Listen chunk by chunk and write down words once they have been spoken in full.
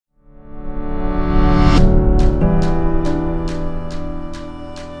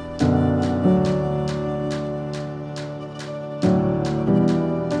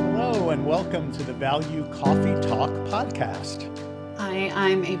Value Coffee Talk podcast. Hi,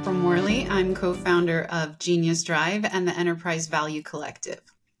 I'm April Morley. I'm co-founder of Genius Drive and the Enterprise Value Collective.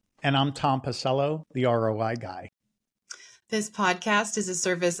 And I'm Tom Pacello, the ROI guy. This podcast is a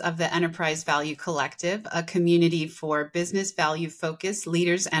service of the Enterprise Value Collective, a community for business value focused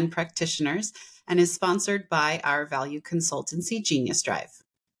leaders and practitioners, and is sponsored by our value consultancy, Genius Drive.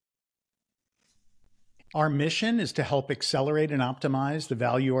 Our mission is to help accelerate and optimize the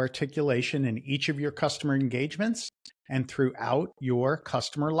value articulation in each of your customer engagements and throughout your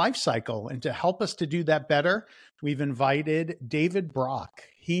customer lifecycle. And to help us to do that better, we've invited David Brock.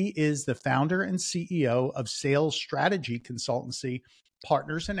 He is the founder and CEO of sales strategy consultancy,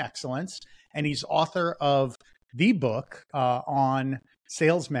 Partners in Excellence, and he's author of the book on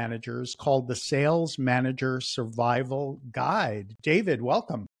sales managers called The Sales Manager Survival Guide. David,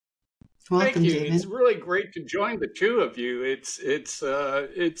 welcome. Welcome, Thank you. David. It's really great to join the two of you. It's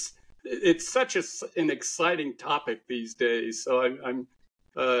such an exciting topic these days. So I'm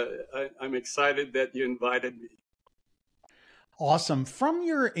excited that you invited me. Awesome. From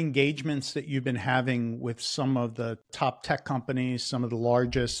your engagements that you've been having with some of the top tech companies, some of the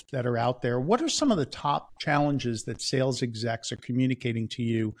largest that are out there, what are some of the top challenges that sales execs are communicating to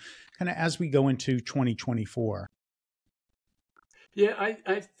you kind of as we go into 2024? Yeah,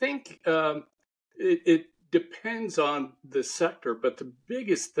 I think it depends on the sector, but the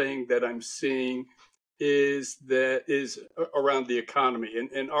biggest thing that I'm seeing is around the economy.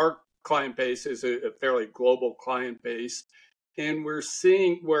 And our client base is a fairly global client base. And we're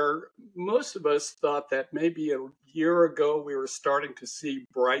seeing where most of us thought that maybe a year ago we were starting to see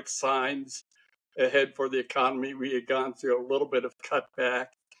bright signs ahead for the economy. We had gone through a little bit of cutback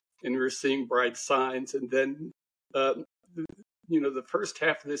and we were seeing bright signs. And then the first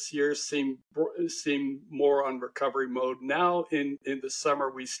half of this year seemed more on recovery mode. Now in the summer,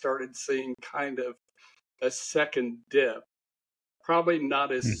 we started seeing kind of a second dip, probably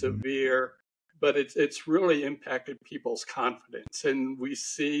not as severe, but it's really impacted people's confidence. And we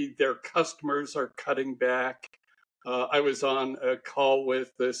see their customers are cutting back. I was on a call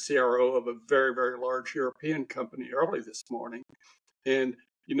with the CRO of a very, very large European company early this morning. And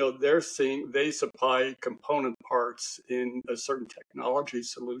they supply component parts in a certain technology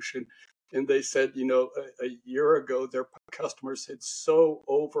solution. And they said, a year ago, their customers had so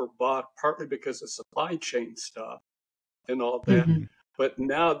overbought, partly because of supply chain stuff and all that. Mm-hmm. But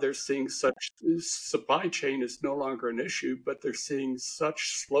now they're seeing such supply chain is no longer an issue, but they're seeing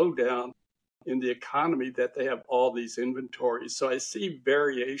such slowdown in the economy that they have all these inventories. So I see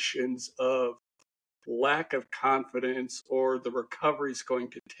variations of lack of confidence, or the recovery is going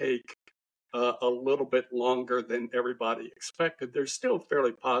to take a little bit longer than everybody expected. There's still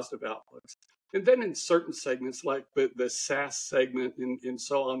fairly positive outlooks. And then in certain segments, like the SaaS segment and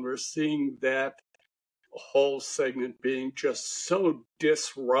so on, we're seeing that whole segment being just so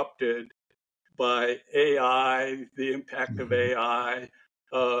disrupted by AI, the impact of AI.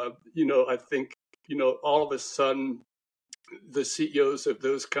 I think, all of a sudden, the CEOs of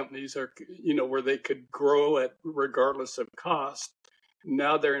those companies are, where they could grow at regardless of cost.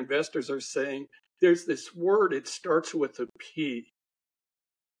 Now their investors are saying there's this word, it starts with a P,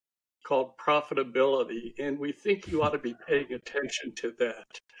 called profitability. And we think you ought to be paying attention to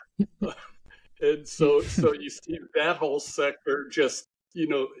that. And so you see that whole sector just,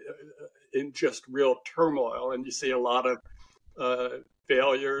 in just real turmoil. And you see a lot of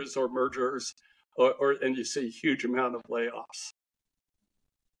failures or mergers. And you see a huge amount of layoffs.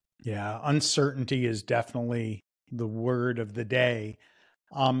 Yeah, uncertainty is definitely the word of the day.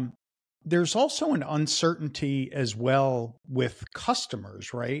 There's also an uncertainty as well with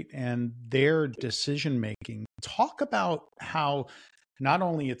customers, right? And their decision making. Talk about how not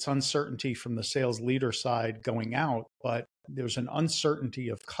only it's uncertainty from the sales leader side going out, but there's an uncertainty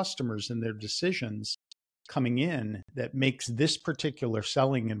of customers and their decisions coming in that makes this particular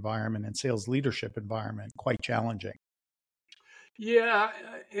selling environment and sales leadership environment quite challenging. Yeah,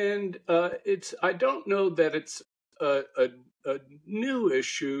 and I don't know that it's a new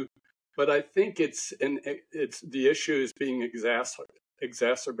issue, but I think it's the issue is being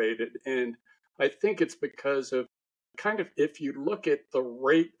exacerbated, and I think it's because of kind of, if you look at the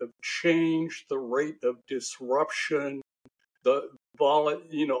rate of change, the rate of disruption,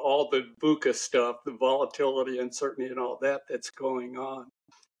 all the VUCA stuff, the volatility, uncertainty, and all that's going on,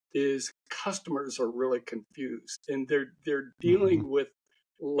 is customers are really confused, and they're dealing with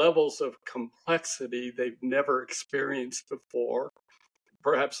levels of complexity they've never experienced before,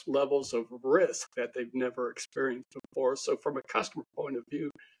 perhaps levels of risk that they've never experienced before. So from a customer point of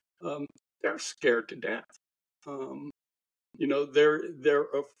view, they're scared to death. They're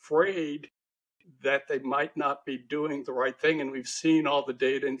afraid that they might not be doing the right thing. And we've seen all the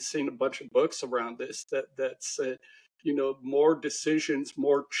data and seen a bunch of books around this that say, more decisions,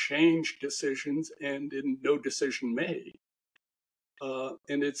 more change decisions, and in no decision made.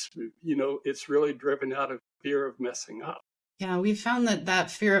 And it's really driven out of fear of messing up. Yeah, we found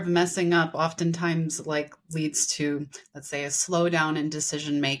that fear of messing up oftentimes leads to, let's say, a slowdown in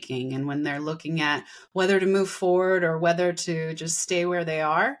decision making. And when they're looking at whether to move forward or whether to just stay where they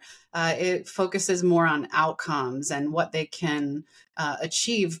are, it focuses more on outcomes and what they can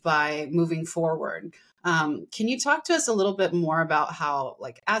achieve by moving forward. Can you talk to us a little bit more about how,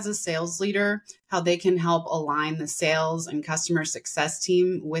 as a sales leader, how they can help align the sales and customer success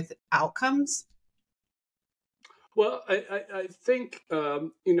team with outcomes? Well, I think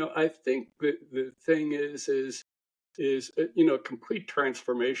I think the thing is complete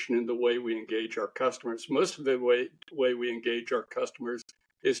transformation in the way we engage our customers. Most of the way we engage our customers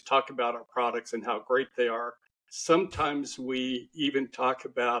is talk about our products and how great they are. Sometimes we even talk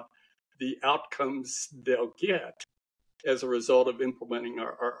about the outcomes they'll get as a result of implementing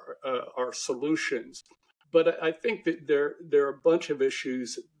our solutions. But I think that there are a bunch of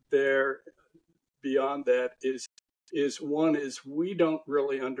issues there beyond that. Is one is we don't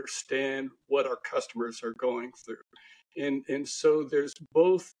really understand what our customers are going through, and so there's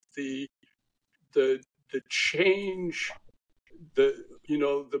both the change, the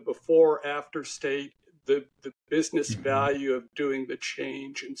before after state, the business value of doing the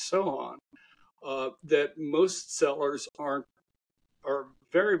change, and so on, that most sellers are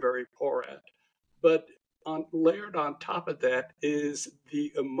very, very poor at. But layered on top of that is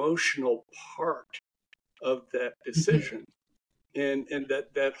the emotional part of that decision, and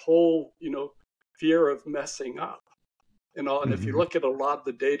that whole fear of messing up and all. And if you look at a lot of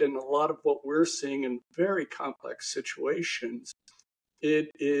the data and a lot of what we're seeing in very complex situations,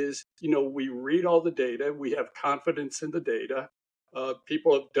 it is we read all the data, we have confidence in the data.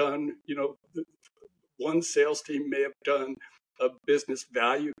 People have done one sales team may have done a business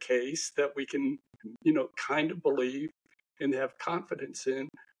value case that we can kind of believe and have confidence in.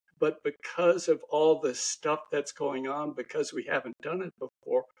 But because of all the stuff that's going on, because we haven't done it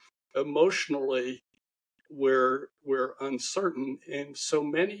before, emotionally, we're uncertain. And so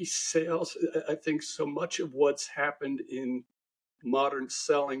many sales, I think so much of what's happened in modern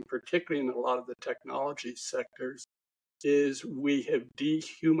selling, particularly in a lot of the technology sectors, is we have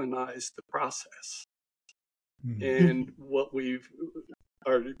dehumanized the process. And what we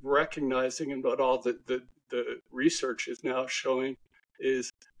are recognizing and what all the research is now showing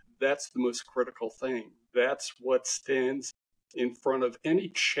is that's the most critical thing. That's what stands in front of any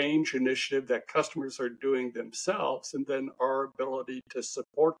change initiative that customers are doing themselves, and then our ability to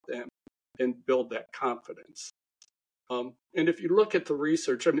support them and build that confidence. And if you look at the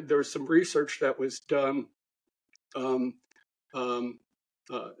research, I mean, there was some research that was done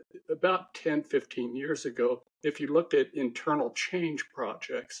about 10, 15 years ago. If you looked at internal change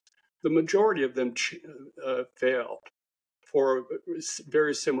projects, the majority of them failed for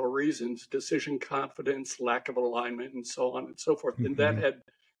very similar reasons: decision confidence, lack of alignment, and so on and so forth. And that had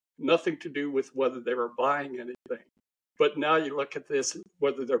nothing to do with whether they were buying anything. But now you look at this,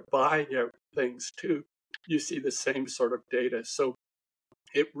 whether they're buying things too, you see the same sort of data. So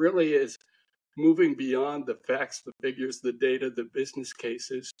it really is moving beyond the facts, the figures, the data, the business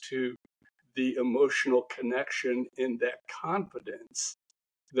cases, to the emotional connection and that confidence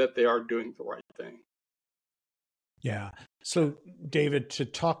that they are doing the right thing. Yeah. So, David, to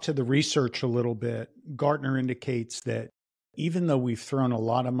talk to the research a little bit, Gartner indicates that even though we've thrown a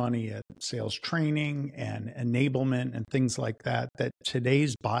lot of money at sales training and enablement and things like that, that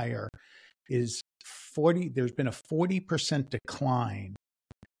today's buyer is there's been a 40% decline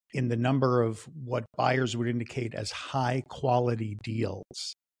in the number of what buyers would indicate as high quality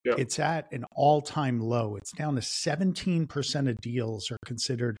deals. Yeah. It's at an all-time low. It's down to 17% of deals are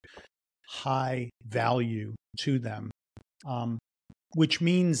considered high value to them, which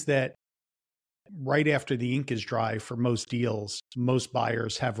means that right after the ink is dry for most deals, most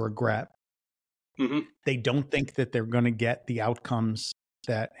buyers have regret. They don't think that they're going to get the outcomes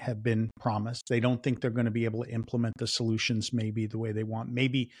that have been promised. They don't think they're going to be able to implement the solutions maybe the way they want.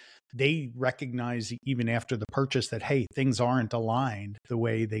 Maybe they recognize even after the purchase that, hey, things aren't aligned the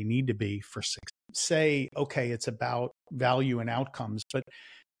way they need to be for success. Say, okay, it's about value and outcomes, but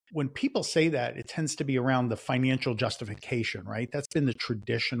when people say that, it tends to be around the financial justification, right? That's been the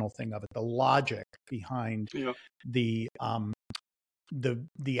traditional thing of it, the logic behind the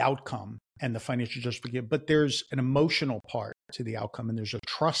outcome and the financial justification. But there's an emotional part to the outcome, and there's a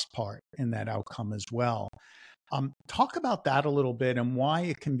trust part in that outcome as well. Talk about that a little bit and why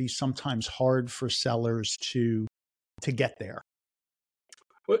it can be sometimes hard for sellers to get there.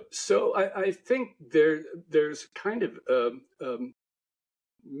 Well, so I think there's kind of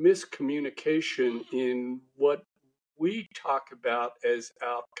miscommunication in what we talk about as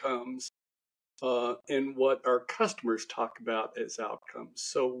outcomes and what our customers talk about as outcomes.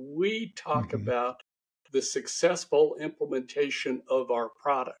 So we talk Mm-hmm. about the successful implementation of our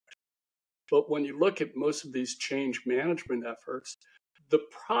product. But when you look at most of these change management efforts, the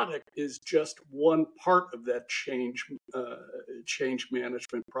product is just one part of that change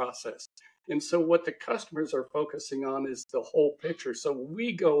management process. And so what the customers are focusing on is the whole picture. So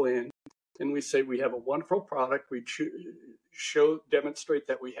we go in and we say we have a wonderful product. We demonstrate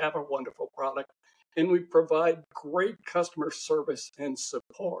that we have a wonderful product, and we provide great customer service and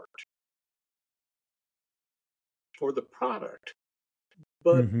support for the product.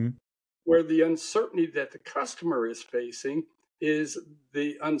 But Mm-hmm. where the uncertainty that the customer is facing is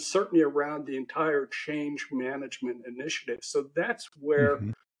the uncertainty around the entire change management initiative. So that's where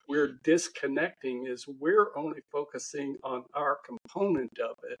Mm-hmm. we're disconnecting, is we're only focusing on our component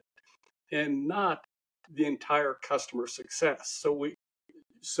of it and not the entire customer success.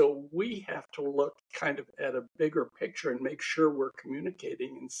 So we have to look kind of at a bigger picture and make sure we're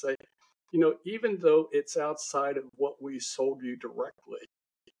communicating and say, even though it's outside of what we sold you directly,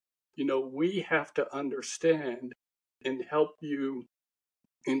 we have to understand and help you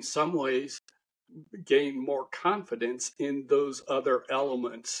in some ways gain more confidence in those other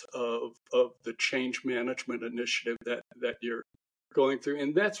elements of the change management initiative that you're going through.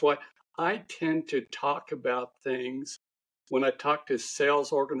 And that's why I tend to talk about things when I talk to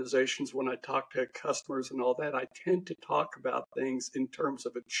sales organizations, when I talk to customers and all that. I tend to talk about things in terms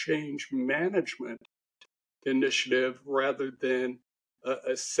of a change management initiative rather than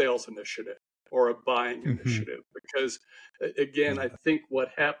a sales initiative or a buying Mm-hmm. initiative. Because again, I think what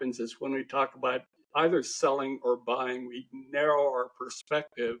happens is when we talk about either selling or buying, we narrow our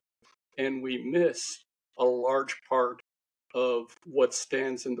perspective and we miss a large part of what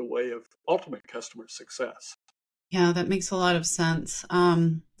stands in the way of ultimate customer success. Yeah, that makes a lot of sense.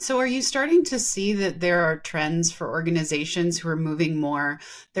 So are you starting to see that there are trends for organizations who are moving more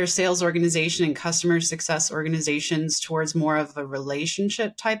their sales organization and customer success organizations towards more of a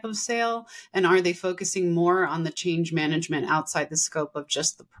relationship type of sale? And are they focusing more on the change management outside the scope of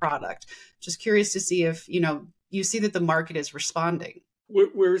just the product? Just curious to see if, you see that the market is responding.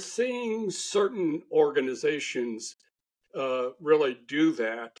 We're seeing certain organizations really do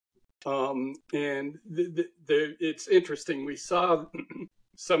that. And it's interesting. We saw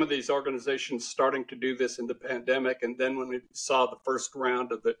some of these organizations starting to do this in the pandemic. And then when we saw the first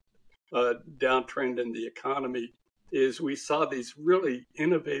round of the downtrend in the economy, is we saw these really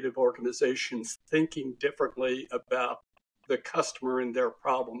innovative organizations thinking differently about the customer and their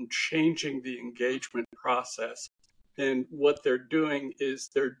problem, changing the engagement process. And what they're doing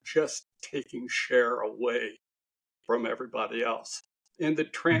is they're just taking share away from everybody else. And the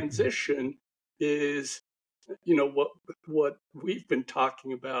Mm-hmm. transition is, what we've been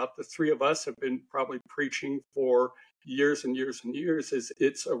talking about, the three of us have been probably preaching for years and years and years, is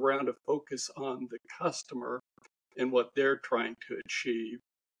it's around a focus on the customer and what they're trying to achieve.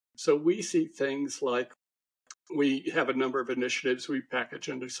 So we see things like we have a number of initiatives we package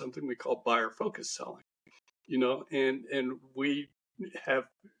under something we call buyer focused selling, and we have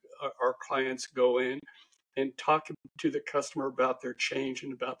our clients go in and talk to the customer about their change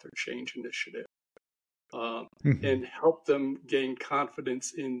and about their change initiative, Mm-hmm. and help them gain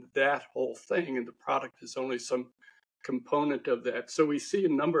confidence in that whole thing. And the product is only some component of that. So we see a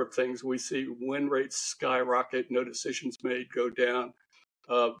number of things. We see win rates skyrocket, no decisions made go down,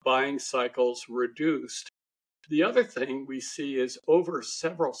 buying cycles reduced. The other thing we see is over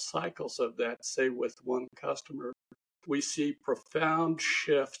several cycles of that, say with one customer, we see profound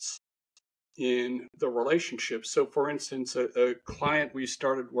shifts in the relationship. So, for instance, a client we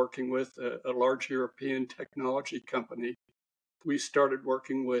started working with, a large European technology company, we started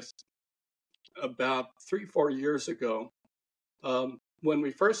working with about 3, 4 years ago. When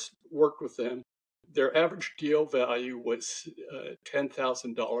we first worked with them, their average deal value was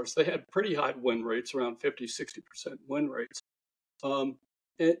 $10,000. They had pretty high win rates, around 50, 60% win rates.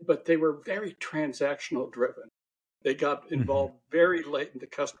 But they were very transactional driven. They got Mm-hmm. involved very late in the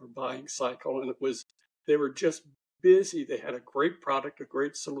customer buying cycle, and they were just busy. They had a great product, a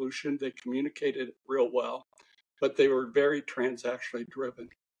great solution. They communicated real well, but they were very transactionally driven.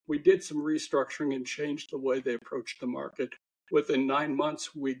 We did some restructuring and changed the way they approached the market. Within 9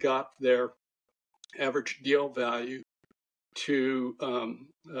 months, we got their average deal value to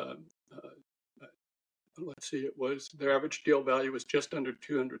let's see, their average deal value was just under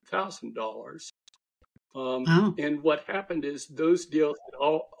 $200,000. Oh, And what happened is those deals had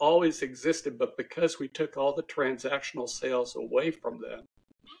always existed, but because we took all the transactional sales away from them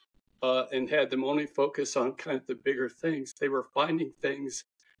and had them only focus on kind of the bigger things, they were finding things.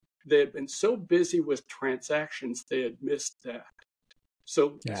 They had been so busy with transactions, they had missed that.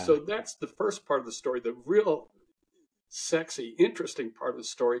 Yeah. So that's the first part of the story. The real sexy, interesting part of the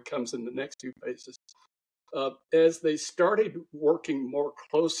story comes in the next two phases. As they started working more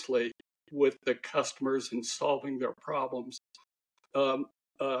closely with the customers and solving their problems, um,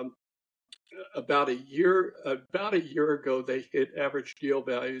 um, about a year ago, they hit average deal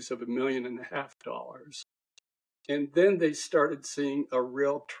values of $1.5 million, and then they started seeing a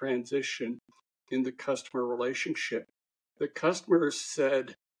real transition in the customer relationship. The customers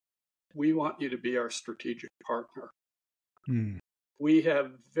said, "We want you to be our strategic partner. Mm. We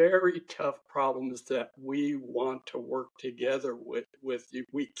have very tough problems that we want to work together with you.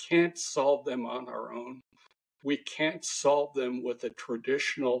 We can't solve them on our own. We can't solve them with a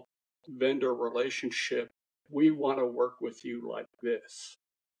traditional vendor relationship. We want to work with you like this."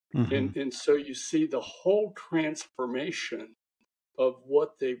 Hmm. And so you see the whole transformation of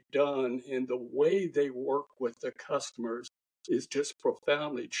what they've done and the way they work with the customers is just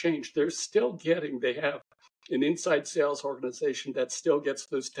profoundly changed. They have an inside sales organization that still gets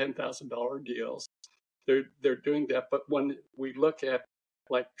those $10,000 deals. They're doing that, but when we look at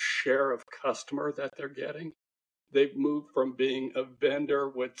like share of customer that they're getting, they've moved from being a vendor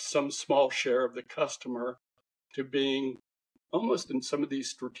with some small share of the customer to being almost in some of these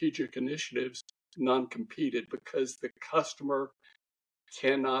strategic initiatives non-competed because the customer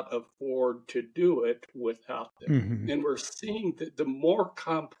cannot afford to do it without them. Hmm. And we're seeing that the more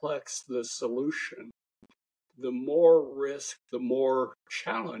complex the solution, the more risk, the more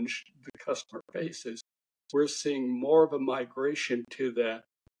challenge the customer faces. We're seeing more of a migration to that.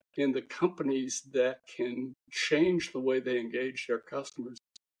 And the companies that can change the way they engage their customers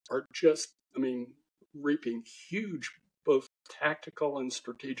are just, reaping huge both tactical and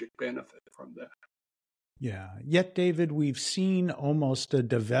strategic benefit from that. Yeah. Yet, David, we've seen almost a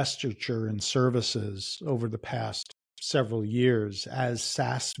divestiture in services over the past several years as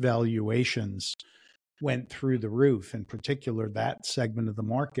SaaS valuations went through the roof, in particular, that segment of the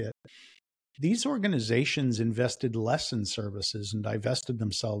market. These organizations invested less in services and divested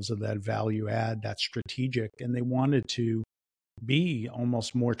themselves of that value add, that strategic, and they wanted to be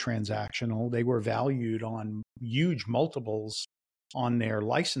almost more transactional. They were valued on huge multiples on their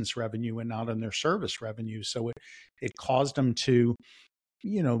license revenue and not on their service revenue. So it caused them to,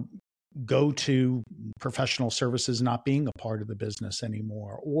 you know, go to professional services not being a part of the business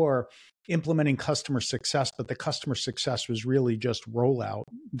anymore, or implementing customer success, but the customer success was really just rollout,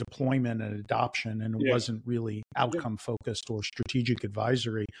 deployment, and adoption, and it Yeah. wasn't really Yeah. outcome focused or strategic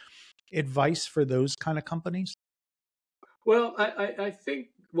advisory. Advice for those kind of companies? Well, I think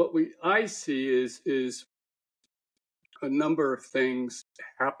what I see is a number of things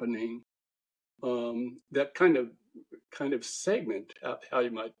happening that kind of segment how you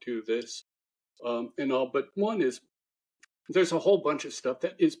might do this and all. But one is there's a whole bunch of stuff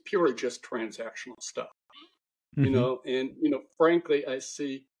that is purely just transactional stuff, Mm-hmm. and frankly, I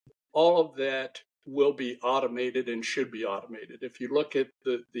see all of that will be automated and should be automated. If you look at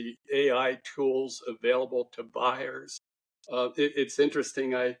the AI tools available to buyers, it's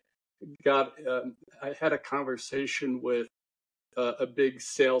interesting. I had a conversation with a big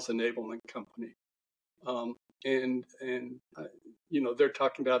sales enablement company, um, and they're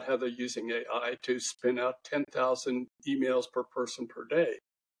talking about how they're using AI to spin out 10,000 emails per person per day.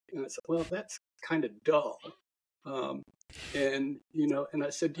 And I said, well, that's kind of dull. Um, and I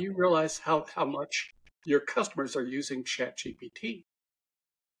said, do you realize how much your customers are using ChatGPT?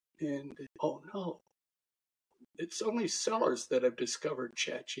 And oh no, it's only sellers that have discovered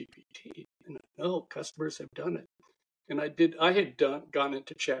ChatGPT. And no, customers have done it. And gone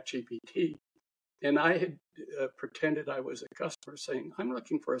into ChatGPT, and I had pretended I was a customer saying, I'm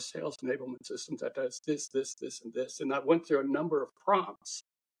looking for a sales enablement system that does this, this, this, and this. And I went through a number of prompts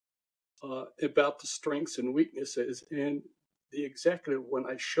about the strengths and weaknesses. And the executive, when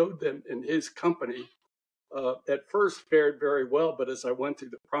I showed them in his company, at first fared very well, but as I went through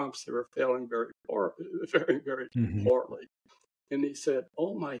the prompts, they were failing very, very Mm-hmm. poorly. And he said,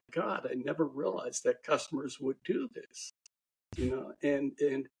 "Oh my God, I never realized that customers would do this."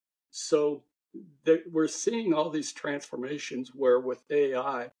 And so we're seeing all these transformations where with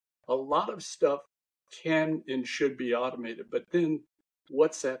AI, a lot of stuff can and should be automated. But then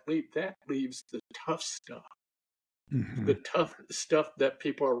what's that leave? That leaves the tough stuff. the tough stuff that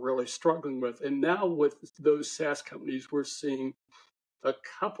people are really struggling with. And now with those SaaS companies, we're seeing a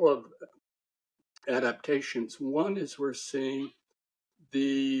couple of adaptations. One is we're seeing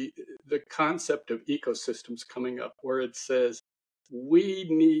the concept of ecosystems coming up, where it says we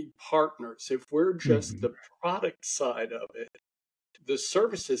need partners. If we're just the product side of it, the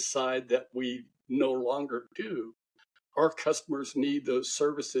services side that we no longer do, our customers need those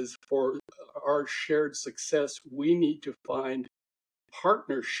services for our shared success. We need to find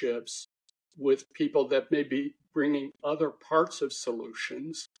partnerships with people that may be bringing other parts of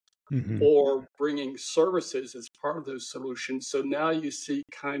solutions or bringing services as part of those solutions. So now you see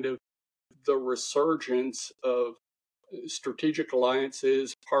kind of the resurgence of strategic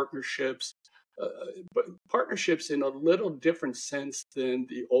alliances, partnerships, but partnerships in a little different sense than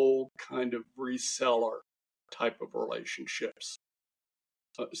the old kind of reseller type of relationships.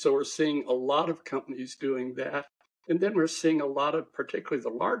 So we're seeing a lot of companies doing that. And then we're seeing a lot of, particularly the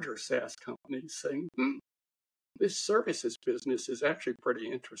larger SaaS companies, saying, this services business is actually pretty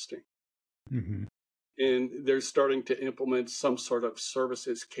interesting. And they're starting to implement some sort of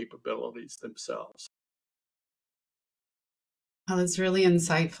services capabilities themselves. Oh, that's really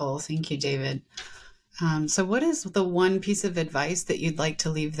insightful. Thank you, David. So what is the one piece of advice that you'd like to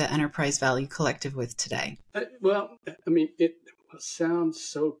leave the Enterprise Value Collective with today? Well, I mean, it sounds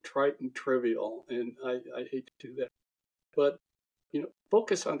so trite and trivial, and I hate to do that. But,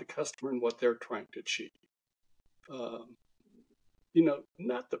 focus on the customer and what they're trying to achieve.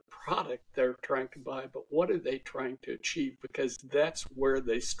 Not the product they're trying to buy, but what are they trying to achieve? Because that's where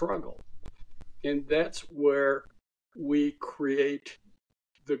they struggle. And that's where we create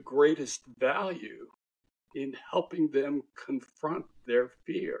the greatest value, in helping them confront their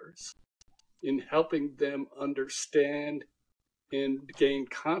fears, in helping them understand and gain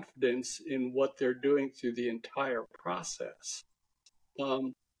confidence in what they're doing through the entire process.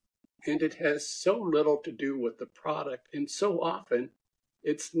 And it has so little to do with the product. And so often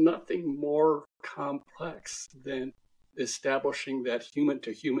it's nothing more complex than establishing that human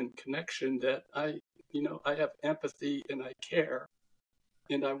to human connection that I have empathy and I care,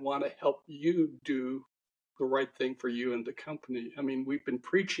 and I want to help you do the right thing for you and the company. I mean, we've been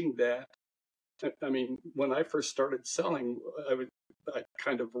preaching that. I mean, when I first started selling, I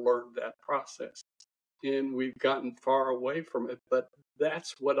kind of learned that process, and we've gotten far away from it. But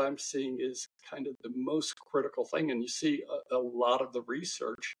that's what I'm seeing is kind of the most critical thing. And you see a lot of the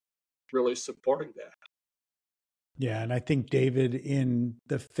research really supporting that. Yeah. And I think, David, in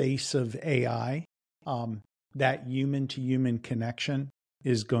the face of AI, that human to human connection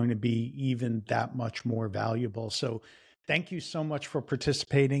is going to be even that much more valuable. So thank you so much for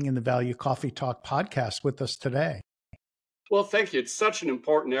participating in the Value Coffee Talk podcast with us today. Well, thank you. It's such an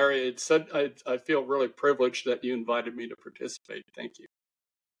important area. I feel really privileged that you invited me to participate. Thank you.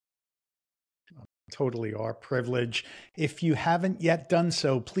 Totally our privilege. If you haven't yet done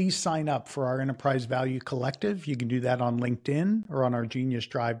so, please sign up for our Enterprise Value Collective. You can do that on LinkedIn or on our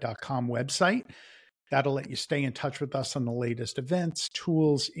geniusdrive.com website. That'll let you stay in touch with us on the latest events,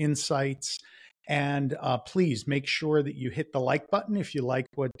 tools, insights. And please make sure that you hit the like button if you like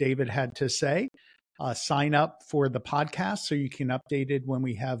what David had to say. Sign up for the podcast so you can update it when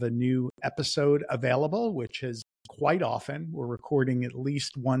we have a new episode available, which is quite often. We're recording at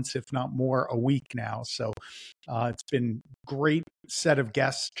least once, if not more, a week now. So it's been a great set of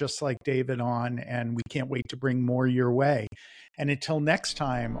guests, just like David on, and we can't wait to bring more your way. And until next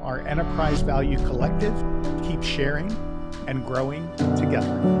time, our Enterprise Value Collective keeps sharing and growing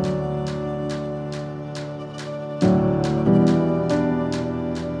together.